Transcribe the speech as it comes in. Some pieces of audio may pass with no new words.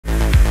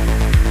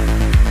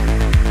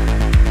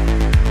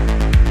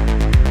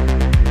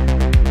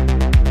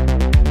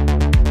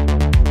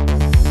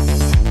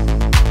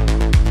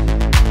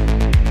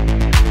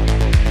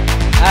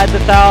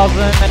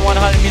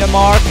1,100 meter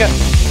mark.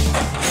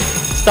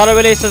 Starter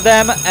releases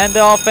them and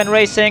they're off and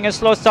racing. A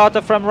slow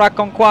starter from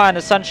Rakonquan.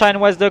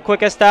 Sunshine was the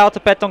quickest out.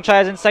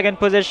 Petongchai is in second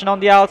position on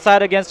the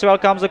outside. Against Turel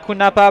comes a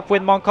Kunapap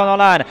with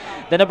Monkonolan.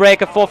 Then a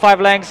break of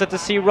 4-5 lengths to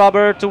see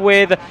Robert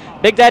with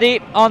Big Daddy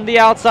on the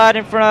outside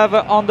in front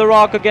of On the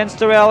Rock. Against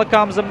Turel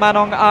comes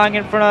Manong Ang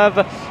in front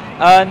of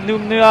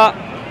Numnua.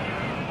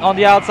 On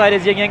the outside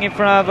is Ying Ying in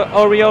front of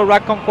Oreo,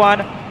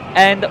 Rakonquan,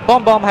 and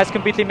Bom Bom has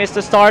completely missed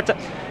the start.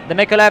 They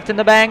make a left in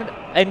the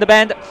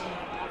bend.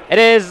 It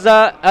is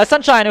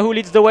Sunshine who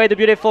leads the way, the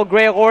beautiful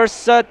grey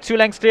horse, 2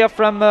 lengths clear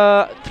from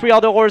 3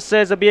 other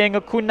horses, being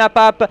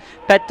Kunapap,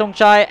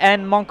 Petongchai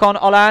and Monkon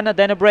Olan.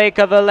 Then a break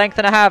of a length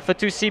and a half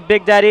to see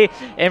Big Daddy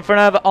in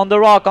front of On the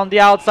Rock. On the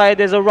outside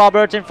there's a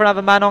Robert in front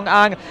of Manong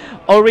Ang,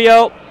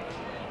 Oreo,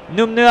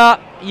 Numnua,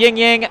 Ying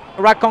Ying,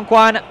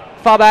 Rakonquan,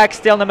 far back,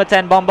 still number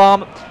 10, Bom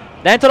Bom.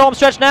 Then to the home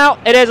stretch now,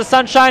 it is a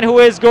Sunshine who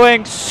is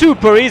going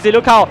super easy.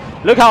 Look how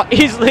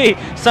easily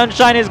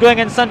Sunshine is going,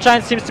 and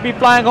Sunshine seems to be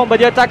flying home, but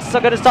the attacks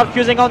are going to start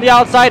fusing on the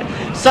outside.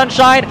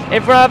 Sunshine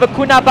in front of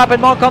Kunapap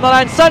and Monk on the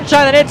line.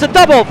 Sunshine, and it's a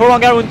double for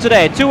Rongarun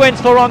today. 2 wins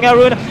for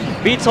Rongarun.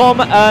 Beats home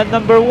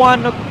number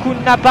 1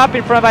 Kunapap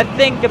in front of, I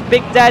think,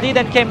 Big Daddy.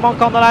 Then came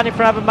Monk on the line in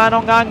front of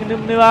Manongang.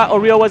 Numnua.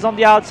 Oreo was on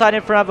the outside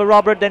in front of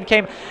Robert. Then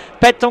came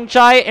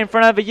Petongchai in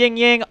front of Ying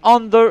Ying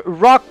On the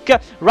Rock.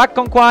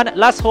 Rakonquan,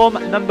 last home,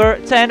 number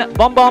 10,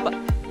 Bom Bom.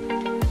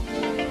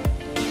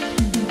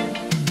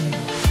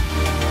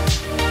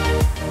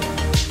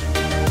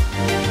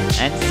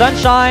 And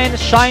Sunshine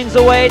shines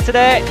away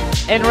today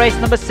in race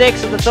number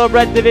 6 of the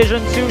Thoroughbred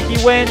Division 2.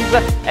 He wins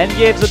and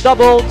gives a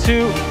double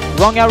to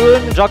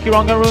Rongarun. Jockey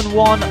Rongarun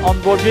won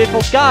on board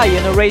Beautiful Sky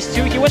in race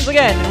 2. He wins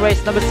again in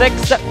race number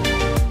 6.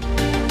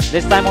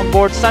 This time on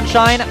board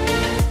Sunshine.